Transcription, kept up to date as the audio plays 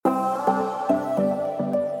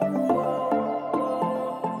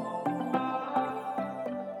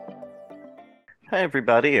Hi,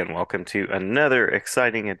 everybody, and welcome to another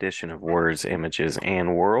exciting edition of Words, Images,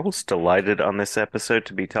 and Worlds. Delighted on this episode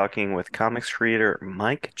to be talking with comics creator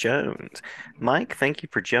Mike Jones. Mike, thank you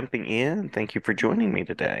for jumping in. Thank you for joining me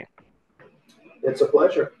today. It's a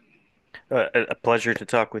pleasure. A pleasure to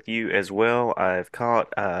talk with you as well. I've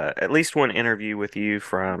caught at least one interview with you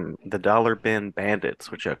from the Dollar Bin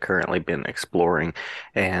Bandits, which I've currently been exploring,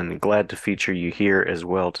 and glad to feature you here as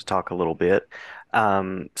well to talk a little bit.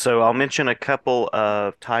 So I'll mention a couple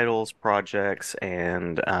of titles, projects,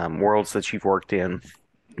 and worlds that you've worked in.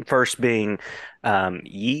 First being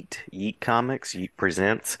Yeet Comics, Yeet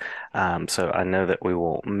Presents. So I know that we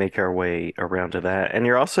will make our way around to that. And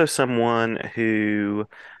you're also someone who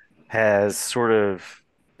has sort of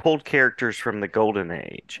pulled characters from the Golden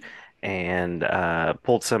Age and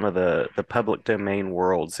pulled some of the public domain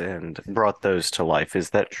worlds and brought those to life. Is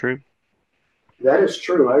that true? That is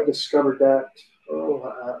true. I discovered that,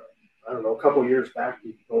 I don't know, a couple years back.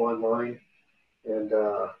 You go online and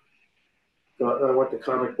I went to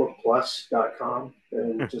comicbookplus.com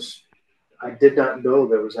and just, I did not know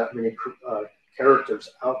there was that many characters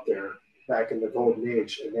out there back in the Golden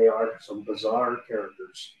Age, and they are some bizarre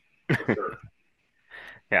characters for sure.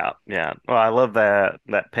 Yeah, yeah. Well, I love that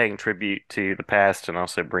paying tribute to the past and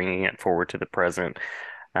also bringing it forward to the present.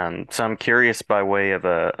 So I'm curious by way of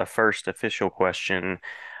a first official question,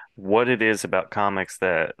 what it is about comics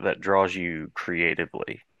that draws you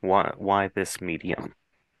creatively? Why this medium?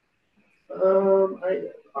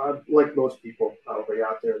 I like most people probably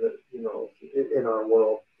out there that in our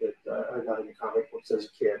world that I got into comic books as a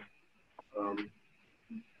kid. Um,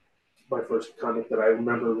 my first comic that I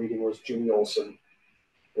remember reading was Jimmy Olsen,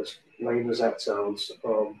 as lame as that sounds.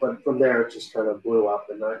 But from there, it just kind of blew up,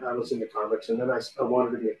 and I was into comics. And then I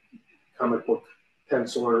wanted to be a comic book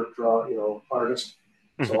penciler, artist.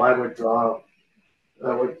 So Mhm. I would draw.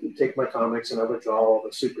 I would take my comics and I would draw all the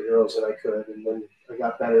superheroes that I could, and then I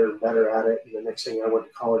got better and better at it. And the next thing, I went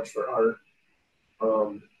to college for art.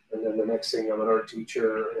 And then the next thing, I'm an art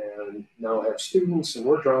teacher, and now I have students, and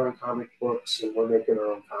we're drawing comic books, and we're making our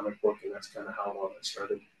own comic book, and that's kind of how all that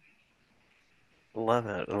started. Love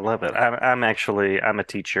it. I love it. I'm a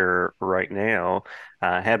teacher right now.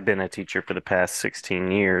 I have been a teacher for the past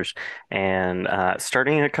 16 years and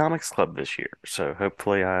starting a comics club this year. So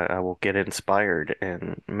hopefully I will get inspired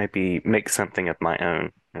and maybe make something of my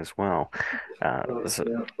own as well. So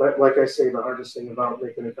Yeah, but like I say, the hardest thing about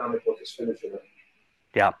making a comic book is finishing it.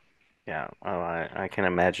 yeah, yeah. Oh, I can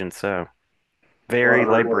imagine so. A lot Very of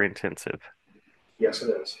hard labor work. intensive. Yes, it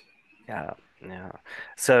is. Yeah, yeah.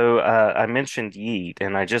 So I mentioned Yeet,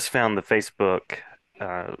 and I just found the Facebook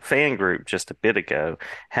fan group just a bit ago.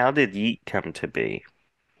 How did Yeet come to be?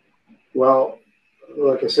 Well,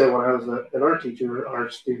 like I said, when I was an art teacher, my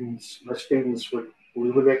students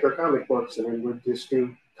we would make our comic books, and then we'd just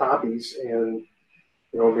do copies and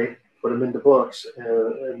make put them into books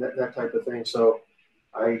and that type of thing. So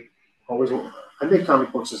I always I made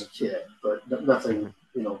comic books as a kid, but nothing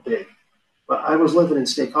Mhm. big. But I was living in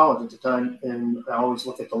State College at the time, and I always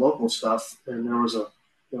looked at the local stuff, and there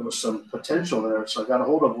was some potential there. So I got a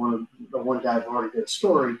hold of the one guy who already did a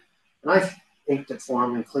story, and I inked it for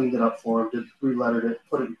him and cleaned it up for him, did relettered it,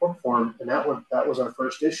 put it in book form, and that was our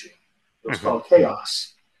first issue. It was Mhm. called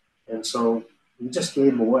Chaos, and so we just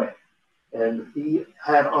gave him away. And he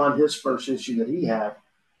had on his first issue that he had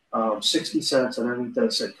 60 cents, and underneath that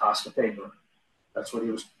it said cost of paper. That's what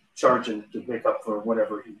he was charging to make up for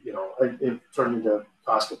whatever it turned into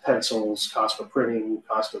cost of pencils, cost of printing,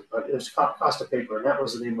 it was cost of paper, and that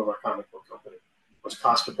was the name of our comic book company. It was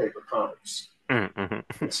Cost of Paper Comics, Mhm.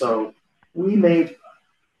 and so we made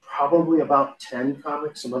probably about 10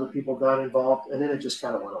 comics. Some other people got involved, and then it just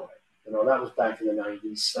kind of went away. That was back in the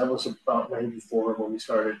 90s. That was about 94 when we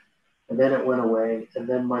started, and then it went away. And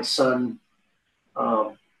then my son,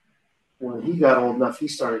 um, when he got old enough, he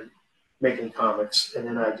started making comics, and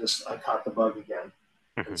then I caught the bug again,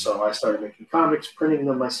 and Mhm. so I started making comics, printing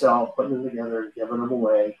them myself, putting them together, and giving them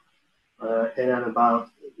away. And then about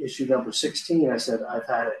issue number 16, I said I've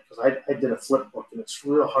had it because I did a flip book, and it's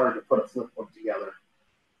real hard to put a flip book together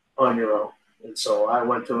on your own. And so I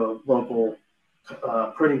went to a local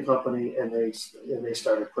printing company, and they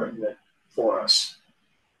started printing it for us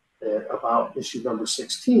at about issue number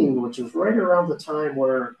 16, which was right around the time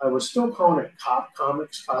where I was still calling it Cop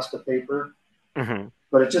Comics, Cost of Paper, Mhm.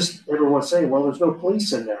 but it just everyone's saying, well, there's no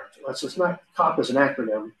police in there. So it's not Cop as an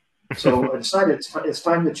acronym. So I decided it's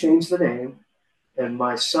time to change the name. And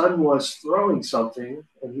my son was throwing something,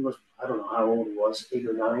 and he was, I don't know how old he was, 8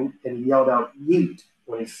 or 9, and he yelled out "yeet"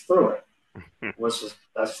 when he threw it.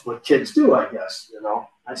 That's what kids do, I guess.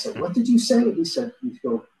 I said, "What did you say?" He said, "You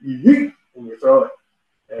go yeet," and you throw it.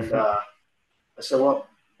 And I said, well,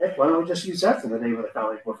 hey, why don't we just use that for the name of the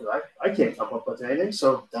comic book? Because I can't come up with anything,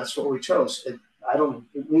 so that's what we chose. I don't.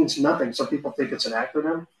 It means nothing. Some people think it's an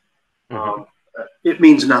acronym. Hmm. It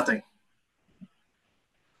means nothing,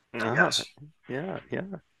 I Ah, guess. yeah, yeah.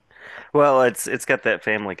 Well, it's got that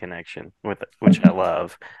family connection with it, which I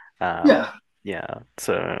love. Um, Yeah, yeah.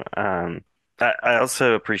 So, I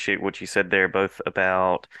also appreciate what you said there, both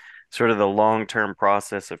about sort of the long-term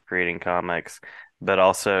process of creating comics, but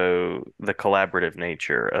also the collaborative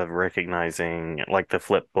nature of recognizing like the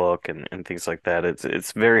flip book and things like that.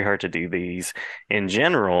 It's very hard to do these in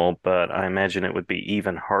general, but I imagine it would be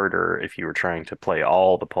even harder if you were trying to play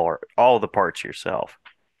all the parts yourself.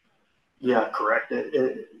 yeah, correct.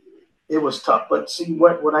 It was tough, but see,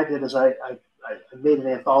 what I did is I made an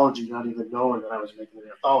anthology, not even knowing that I was making an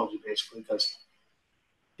anthology, basically, because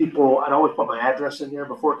people, I'd always put my address in there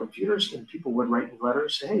before computers, and people would write me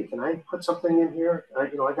letters, say, "Hey, can I put something in here? I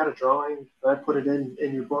got a drawing. Can I put it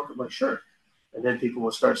in your book?" I'm like, "Sure." And then people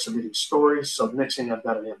will start submitting stories. So the next thing I've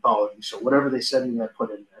got an anthology. So whatever they send me, I put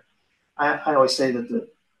in there. I always say that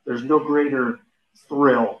there's no greater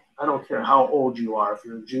thrill. I don't care how old you are, if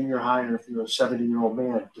you're a junior high or if you're a 70-year-old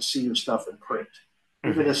man, to see your stuff in print.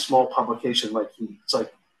 Even Hmm. a small publication like Heat. It's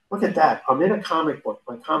like, look at that. I'm in a comic book.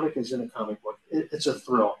 My comic is in a comic book. It's a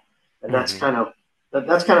thrill. And Hmm. that's kind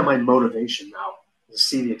of my motivation now, to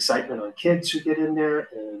see the excitement on kids who get in there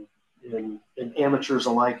and amateurs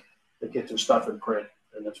alike that get their stuff in print.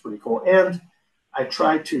 And that's pretty cool. And I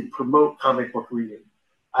try to promote comic book reading.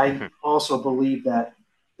 I Hmm. also believe that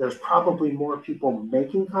there's probably more people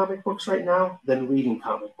making comic books right now than reading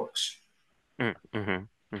comic books, Hmm. Hmm.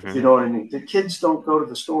 if Hmm. you know what I mean. The kids don't go to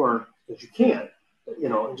the store because you can,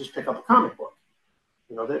 and just pick up a comic book.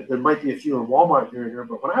 There might be a few in Walmart here and there,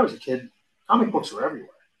 but when I was a kid, comic books were everywhere.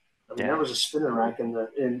 I mean, there Yeah. was a spinner rack in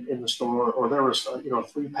the store, or there was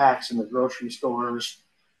 3 packs in the grocery stores,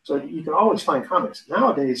 so you can always find comics.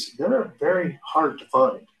 Nowadays, they're very hard to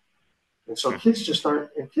find. And so Hmm. kids just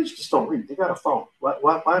don't read. They got a phone. Why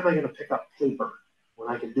am I going to pick up paper when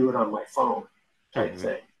I can do it on my phone type Hmm.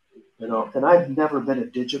 thing? And I've never been a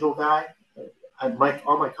digital guy.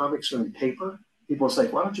 All my comics are in paper. People say,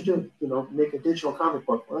 why don't you make a digital comic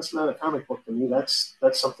book? Well, that's not a comic book to me. That's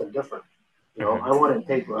something different. Hmm. I want it in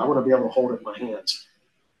paper. I want to be able to hold it in my hands.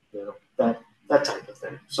 That type of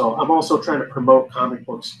thing. So I'm also trying to promote comic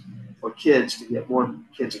books for kids to get more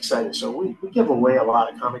kids excited. So we give away a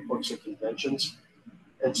lot of comic books at conventions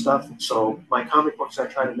and stuff. So my comic books, I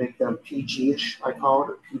try to make them PG-ish, I call it,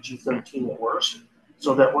 or PG-13 at worst,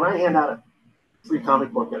 so that when I hand out a free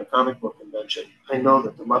comic book at a comic book convention, I know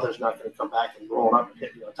that the mother's not going to come back and roll up and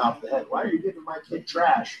hit me on top of the head. Why are you giving my kid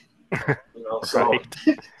trash? So Right.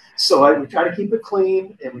 we try to keep it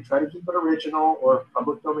clean and we try to keep it original or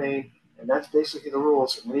public domain, and that's basically the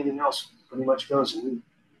rules. And anything else pretty much goes. And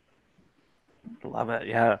Love it.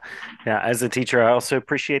 Yeah. Yeah. As a teacher, I also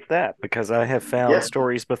appreciate that because I have found yeah,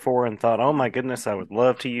 stories before and thought, oh my goodness, I would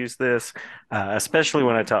love to use this, especially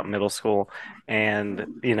when I taught middle school. And,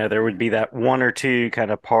 there would be that one or two kind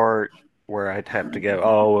of part where I'd have to go,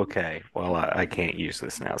 oh, okay, well, I can't use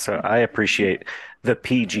this now. So I appreciate the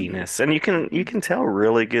PG-ness. And you can tell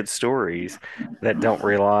really good stories that don't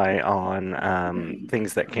rely on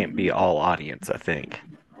things that can't be all audience, I think.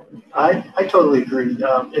 I totally agree.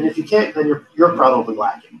 And if you can't, then you're probably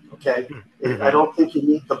lacking. Okay, I Hmm. don't think you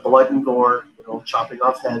need the blood and gore. Chopping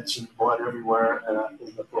off heads and blood everywhere,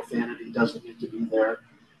 and the profanity doesn't need to be there.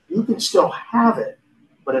 You can still have it,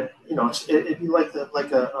 but it'd be like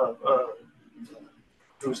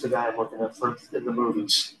who's the guy I'm looking at for in the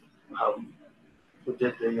movies, who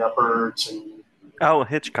did the birds and Oh,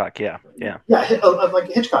 Hitchcock. Yeah. Yeah. yeah, like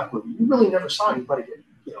a Hitchcock movie. You really never saw anybody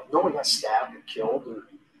get, no one got stabbed or killed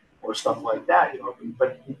or stuff like that,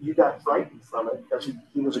 but you got frightened from it because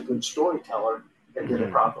he was a good storyteller and did it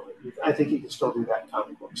Hmm. properly. I think you can still do that in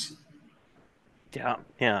comic books. Yeah,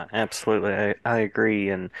 yeah, absolutely. I agree.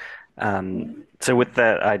 And so, with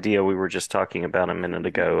that idea we were just talking about a minute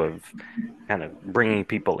ago of kind of bringing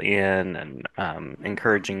people in and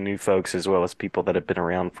encouraging new folks as well as people that have been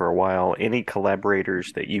around for a while, any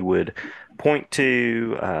collaborators that you would point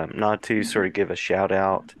to, not to sort of give a shout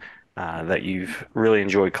out that you've really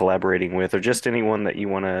enjoyed collaborating with, or just anyone that you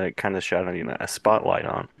want to kind of shine a spotlight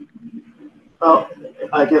on? Well,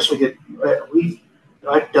 I guess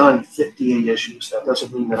I've done 58 issues. That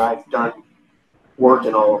doesn't mean that I've done work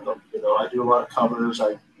in all of them. I do a lot of covers.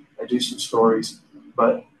 I do some stories,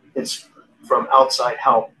 but it's from outside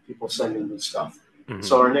help. People sending me stuff. Hmm.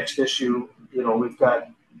 So our next issue, we've got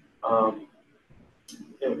um,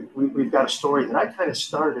 we've got a story that I kind of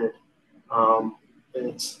started. And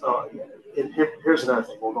it's here's another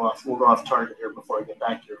thing. We'll go off target here before I get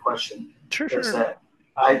back to your question. Sure, Is sure. that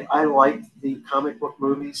I like the comic book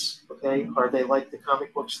movies. Okay, are they like the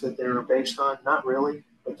comic books that they're based on? Not really,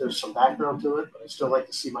 but there's some background to it. But I still like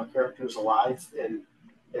to see my characters alive, and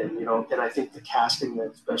I think the casting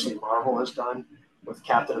that especially Marvel has done with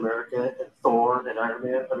Captain America and Thor and Iron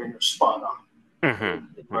Man, I mean, they're spot on. I Hmm. mean,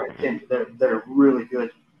 in my Hmm. opinion, they're really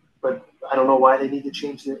good. But I don't know why they need to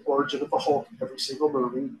change the origin of the Hulk every single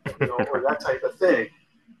movie, or that type of thing.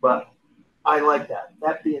 But I like that.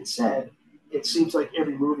 That being said, it seems like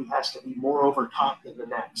every movie has to be more over top than the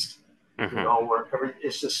next. Hmm. Where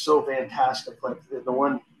it's just so fantastic. Like the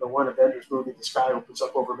one Avengers movie, the sky opens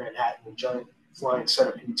up over Manhattan and giant flying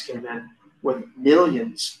centipedes came in with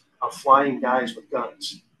millions of flying guys with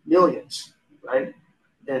guns, millions, right?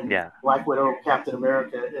 And Yeah. Black Widow, Captain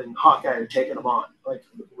America, and Hawkeye are taking them on. Like,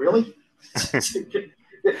 really?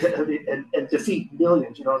 and defeat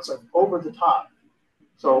millions. It's like over the top.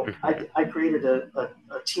 So I, Hmm. I created a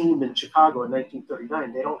team in Chicago in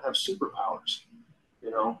 1939. They don't have superpowers,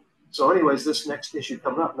 you know. So, anyways, this next issue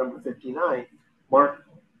coming up, number 59, Mark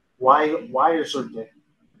Wyerdick, Wyrosdick.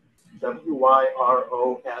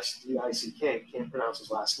 Can't pronounce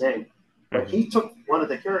his last name, but Hmm. he took one of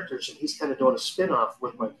the characters and he's kind of doing a spin-off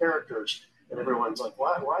with my characters. And everyone's like,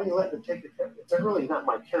 why are you letting them take the characters? They're really not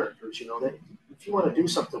my characters, if you want to do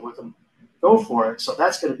something with them, go for it. So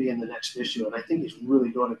that's going to be in the next issue, and I think he's really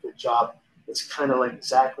doing a good job. It's kind of like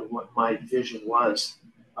exactly what my vision was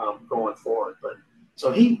going forward. But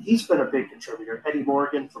so he's been a big contributor. Eddie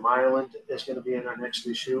Morgan from Ireland is going to be in our next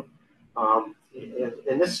issue. And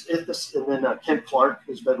then Ken Clark,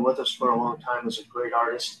 who's been with us for a long time, is a great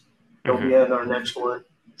artist. He'll be Hmm. in our next one.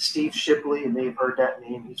 Steve Shipley, you may have heard that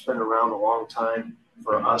name. He's been around a long time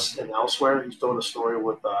for us and elsewhere. He's doing a story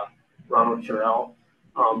with Ronald Curell.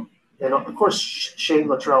 Um, and of course, Shane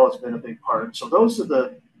Luttrell has been a big part. So those are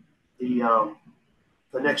the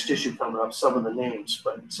the next issue coming up. Some of the names,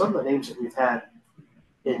 but some of the names that we've had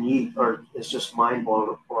in Yeet are is just mind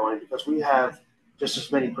blowing because we have just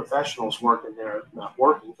as many professionals working there, not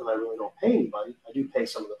working because I really don't pay anybody. I do pay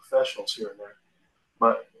some of the professionals here and there,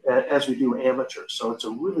 but as we do amateurs. So it's a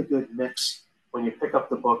really good mix when you pick up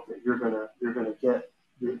the book that you're gonna get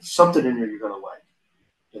something in there you're gonna like.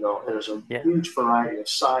 And there's a Yeah. huge variety of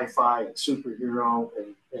sci-fi and superhero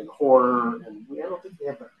and horror, and I don't think we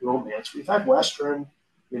have romance. We've had western,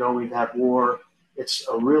 we've had war. It's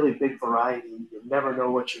a really big variety. You never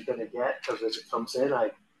know what you're going to get because as it comes in,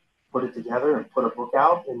 I put it together and put a book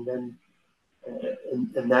out, and then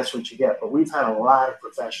and that's what you get. But we've had a lot of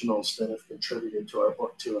professionals that have contributed to our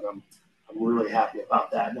book too, and I'm really happy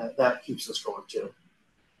about that. And that keeps us going too.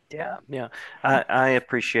 Yeah, yeah. I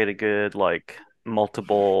appreciate a good like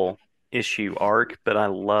multiple issue arc, but I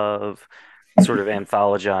love sort of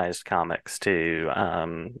anthologized comics too.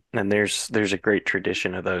 And there's a great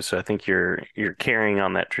tradition of those. So I think you're carrying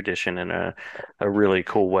on that tradition in a really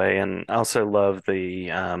cool way. And I also love the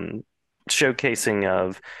showcasing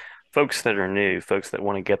of folks that are new, folks that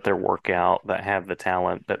want to get their work out, that have the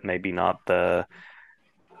talent, but maybe not the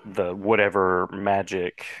whatever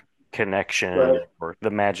magic connection But or the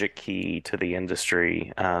magic key to the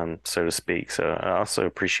industry, so to speak. So I also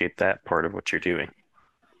appreciate that part of what you're doing.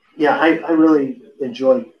 yeah, I really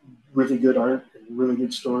enjoy really good art and really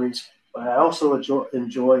good stories, but I also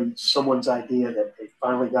enjoy someone's idea that they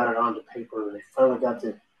finally got it onto paper and they finally got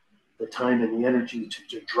the time and the energy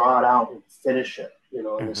to draw it out and finish it. And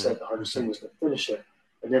they Hmm. said the hardest Hmm. thing was to finish it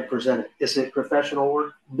and then present it. Is it professional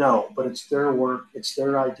work? No, but it's their work, it's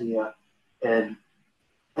their idea, and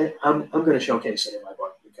I'm going to showcase it in my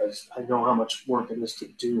book because I know how much work it is to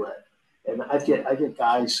do it. And I get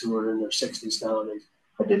guys who are in their 60s now, and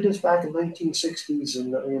I did this back in 1960s,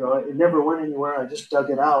 and it never went anywhere. I just dug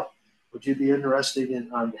it out. Would you be interested in?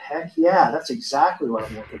 Heck yeah, that's exactly what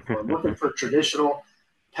I'm looking for. I'm looking for traditional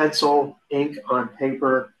pencil, ink on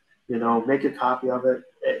paper. Make a copy of it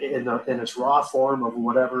in its raw form of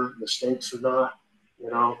whatever mistakes or not.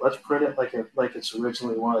 Let's print it like it's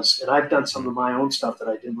originally was. And I've done some of my own stuff that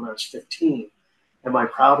I did when I was 15. Am I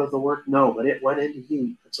proud of the work? No, but it went into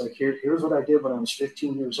heat. It's like here's what I did when I was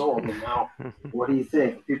 15 years old, and now what do you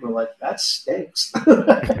think? And people are like, that stinks.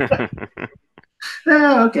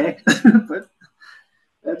 Yeah, okay, but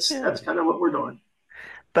Yeah. that's kind of what we're doing.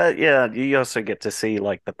 But yeah, you also get to see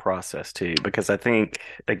like the process too, because I think,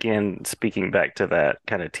 again, speaking back to that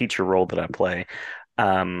kind of teacher role that I play,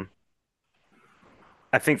 um,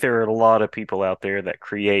 I think there are a lot of people out there that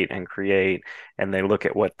create and create, and they look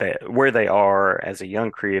at where they are as a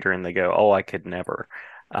young creator, and they go, "Oh, I could never."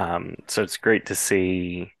 So it's great to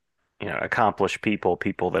see accomplished people,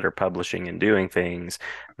 people that are publishing and doing things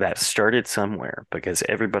that started somewhere because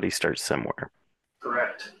everybody starts somewhere.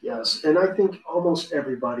 Correct. Yes. And I think almost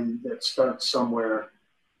everybody that starts somewhere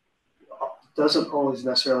doesn't always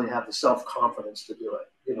necessarily have the self confidence to do it.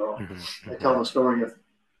 Hmm. I Hmm. tell the story of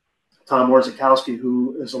Tom Warzikowski,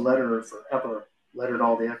 who is a letterer forever, lettered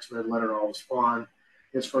all the X Men, lettered all the Spawn.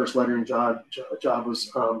 His first lettering job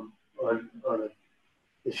was on an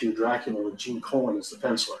issue Dracula with Gene Colan as the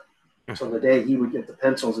penciler. So the day he would get the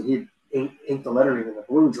pencils and he'd ink the lettering and the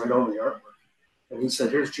balloons right over the artwork. And he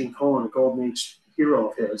said, "Here's Gene Colan, a Golden Age hero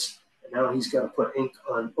of his, and now he's got to put ink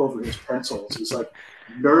on over his pencils." He's like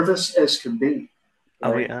nervous as can be,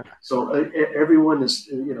 Oh right? yeah. So everyone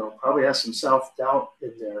is, probably has some self doubt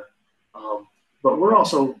in there, um, but we're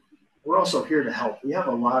also here to help. We have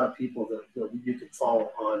a lot of people that you can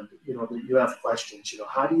follow on, that you have questions.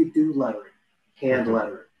 How do you do lettering, hand Hmm.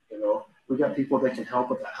 lettering? We got people that can help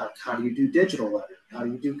with that. How do you do digital lettering? How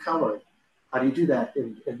do you do coloring? How do you do that?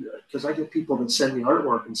 And because I get people that send me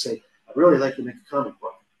artwork and say, "I really like to make a comic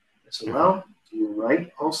book." I said, Hmm. "Well, do you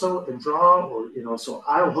write also and draw, or So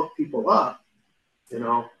I'll hook people up, you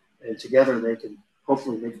know, and together they can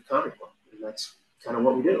hopefully make a comic book, and that's kind of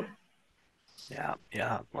what we do." Yeah,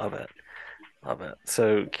 yeah, love it. Love it.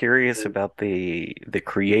 So curious about the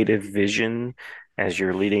creative vision as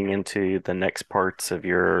you're leading into the next parts of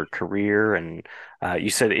your career, and you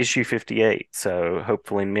said issue 58, so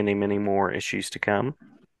hopefully many, many more issues to come.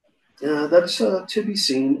 Yeah, that's to be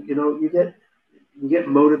seen. You get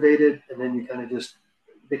motivated, and then you kind of just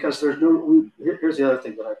because there's no. Here's the other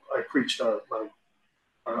thing that I preached our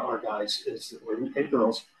guys and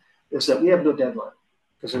girls is that we have no deadline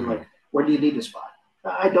because they're Hmm. like, when do you need a spot?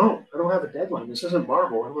 I don't have a deadline. This isn't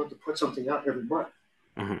Marvel. I want to put something out every month.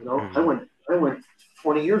 Hmm. I Hmm. went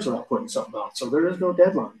 20 years without putting something out, so there is no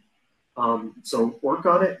deadline. So work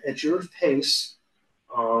on it at your pace,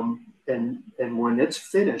 and when it's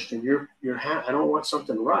finished and I don't want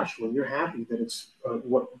something rushed. When you're happy that it's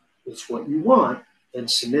what you want, then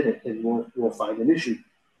submit it, and we'll find an issue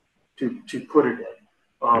to put it in.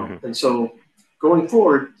 Hmm. And so going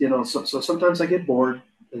forward, so sometimes I get bored,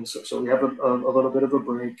 and so we have a little bit of a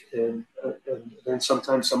break, and then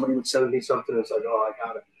sometimes somebody would send me something, and it's like, "Oh, I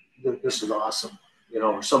got it. This is awesome,"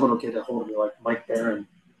 or someone will get a hold of me, like Mike Barron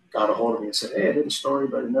got a hold of me and said, "Hey, I did a story,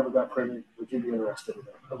 but it never got printed. Would you be interested in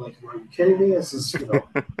it?" I'm like, "Are you kidding me? This is,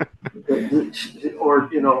 or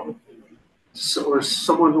or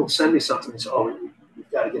someone will send me something and say, 'Oh,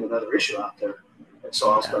 you've got to get another issue out there.'" And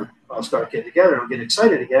so Yeah. I'll start getting together and get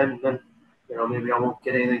excited again, and then maybe I won't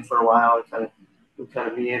get anything for a while. We kind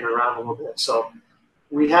of meander around a little bit. So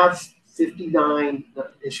we have 59,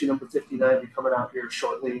 issue number 59 be coming out here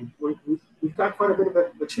shortly. We've got quite a bit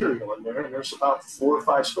of material in there, and there's about 4 or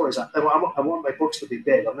 5 stories. I want my books to be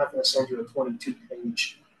big. I'm not going to send you a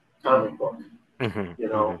 22-page comic book, Hmm.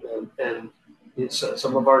 Hmm. and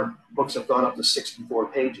some of our books have gone up to 64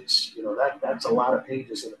 pages. That's a lot of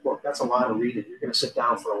pages in a book. That's a lot of reading. You're going to sit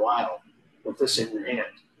down for a while with this in your hand.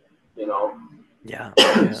 You know, Yeah.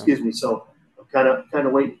 Yeah. Excuse me. So I'm kind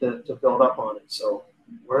of waiting to build up on it. So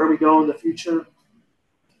where we go in the future,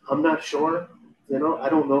 I'm not sure. I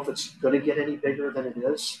don't know if it's going to get any bigger than it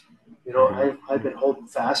is. Hmm. I've been holding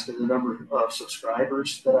fast to the number of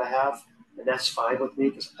subscribers that I have, and that's fine with me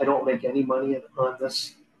because I don't make any money on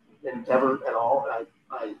this endeavor at all.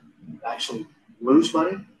 I actually lose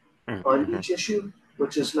money on Hmm. each issue,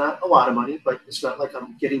 which is not a lot of money, but it's not like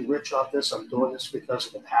I'm getting rich off this. I'm doing this because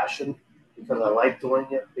of the passion, because I like doing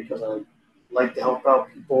it, because I like to help out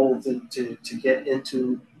people to get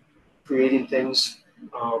into creating things.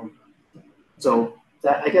 Um, so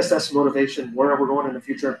I guess that's motivation. Where we're going in the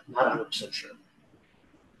future, not 100% sure.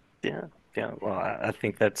 Yeah, yeah. Well, I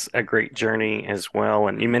think that's a great journey as well.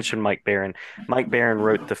 And you mentioned Mike Barron. Mike Barron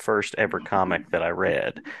wrote the first ever comic that I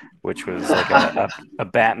read, which was like a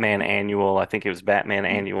Batman annual. I think it was Batman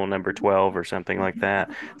annual number 12 or something like that.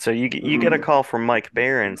 So you get a Mhm. call from Mike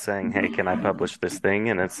Barron saying, "Hey, can I publish this thing?"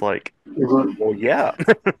 And it's like, Mhm. well, yeah.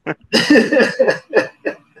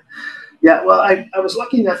 Yeah, well, I was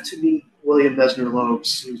lucky enough to meet William Mesner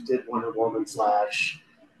Loebs, who did Wonder Woman, Flash.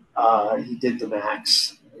 He did the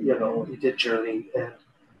Max, he did Journey,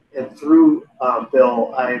 and through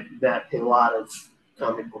Bill, I met a lot of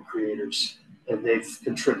comic book creators, and they've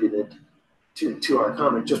contributed to our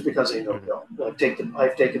comic just because they know Mhm. Bill.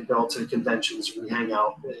 I've taken Bill to conventions. We hang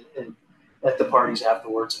out and at the parties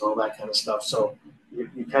afterwards and all that kind of stuff. So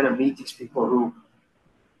you kind of meet these people who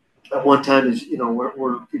at one time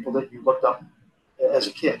were people that you looked up as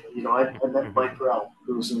a kid. I met Mhm. Mike Grell,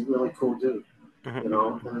 who was a really cool dude. Mhm.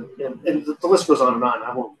 And the list goes on and on.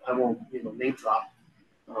 I won't name drop.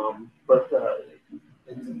 But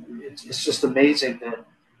it's just amazing that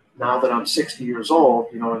now that I'm 60 years old,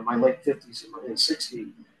 in my late 50s and 60,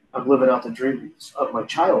 I'm living out the dreams of my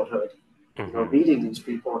childhood, Hmm. meeting these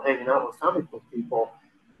people and hanging out with comic book people.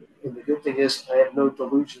 And the good thing is, I have no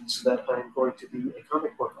delusions that I'm going to be a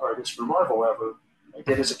comic book artist for Marvel ever. I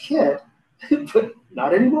did as a kid, but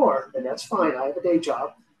not anymore, and that's fine. I have a day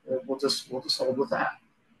job, and we'll just hold with that.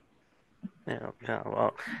 Yeah, yeah.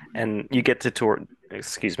 Well, and you get to tour,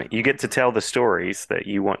 excuse me, you get to tell the stories that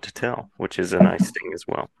you want to tell, which is a nice thing as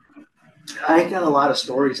well. I got a lot of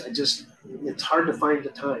stories. It's hard to find the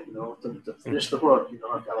time, to finish Hmm. the book.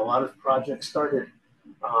 I've got a lot of projects started,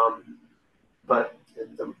 um, but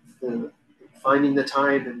the finding the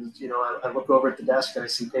time, and I look over at the desk and I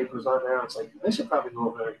see papers on there. It's like I should probably go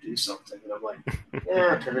over there and do something, and I'm like,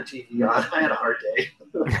 yeah, turn the TV on. I had a hard day.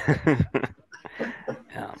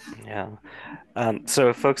 Yeah, yeah. So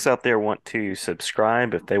if folks out there want to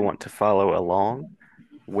subscribe, if they want to follow along,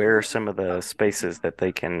 where are some of the spaces that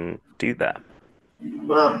they can do that?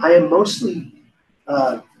 I am mostly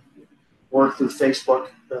uh, work through Facebook.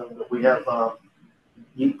 We have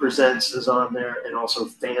Yeet Presents is on there, and also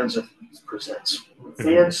Fans of Yeet Presents. Hmm.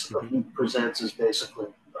 Fans of Hmm. Yeet Presents is basically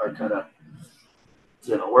our kind of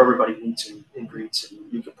where everybody meets and greets,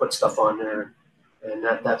 and you can put stuff on there, and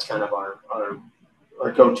that's kind of our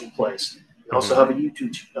go-to place. We also Hmm. have a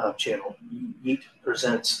YouTube channel, Yeet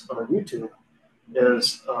Presents on YouTube.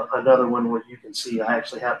 Is another one where you can see I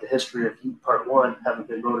actually have the history of Yeet Part One, haven't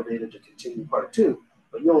been motivated to continue Part Two,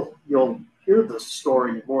 but you'll hear the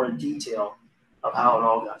story more in detail of how it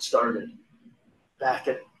all got started back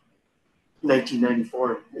in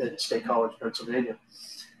 1994 at State College, Pennsylvania.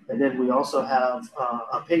 And then we also have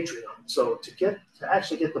a Patreon. So to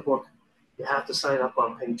actually get the book, you have to sign up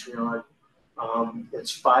on Patreon.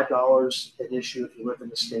 It's $5 an issue if you live in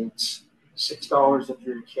the states, $6 if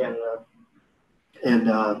you're in Canada, and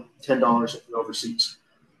 $10 if you're overseas.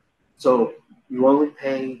 So you only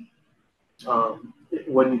pay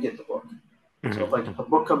when you get the book. So if Hmm. a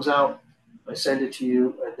book comes out, I send it to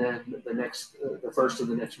you, and then the first of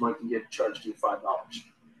the next month, you get charged you $5.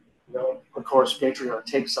 Of course, Patreon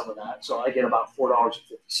takes some of that, so I get about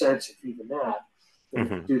 $4.50 if even that. And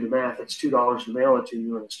if you Hmm. do the math, it's $2 to mail it to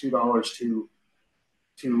you, and it's $2 to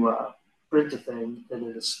print the thing, and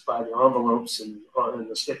then it's buy the envelopes and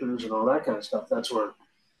the stickers and all that kind of stuff. That's where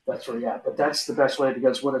yeah. But that's the best way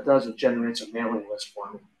because what it does, it generates a mailing list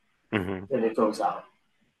for me, Hmm. and it goes out.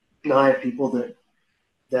 Now I have people that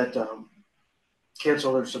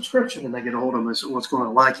cancel their subscription and they get a hold of me and say, "What's going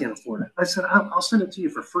on? Why I can't afford it?" I said, "I'll send it to you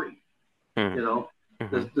for free." Hmm. You know,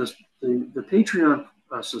 Hmm. the Patreon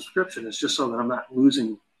subscription is just so that I'm not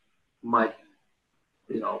losing my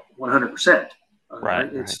 100%. Right,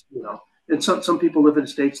 right. It's and some people live in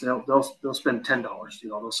states they'll spend $10.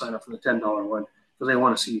 They'll sign up for the $10 one because they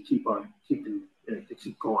want to see you keep going.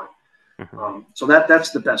 Hmm. So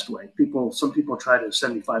that's the best way. Some people try to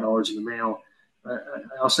send me $5 in the mail.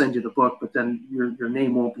 I'll send you the book, but then your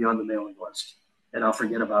name won't be on the mailing list, and I'll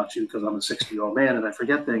forget about you because I'm a 60-year-old man and I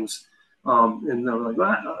forget things. And they're like,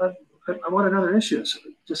 well, I want another issue. So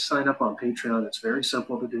just sign up on Patreon. It's very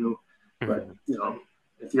simple to do, but Hmm.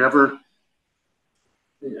 if you ever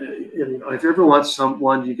if you ever want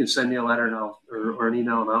someone, you can send me a letter and or an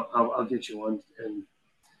email and I'll get you one. And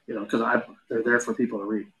because they're there for people to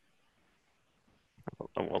read.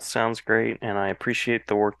 Well, sounds great, and I appreciate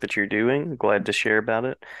the work that you're doing. Glad to share about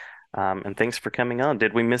it. And thanks for coming on.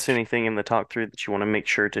 Did we miss anything in the talk through that you want to make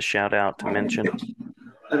sure to shout out to mention?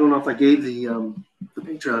 I don't know if I gave the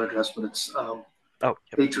Patreon address, but it's Oh, yep.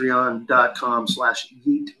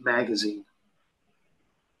 patreon.com/Yeet Magazine.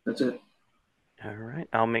 That's it. All right.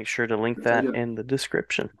 I'll make sure to link Very that good. in the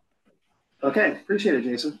description. Okay, appreciate it,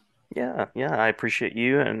 Jason. Yeah, yeah, I appreciate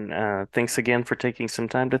you, and thanks again for taking some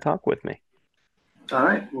time to talk with me. All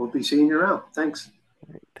right, we'll be seeing you around. Thanks.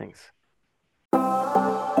 All right, thanks.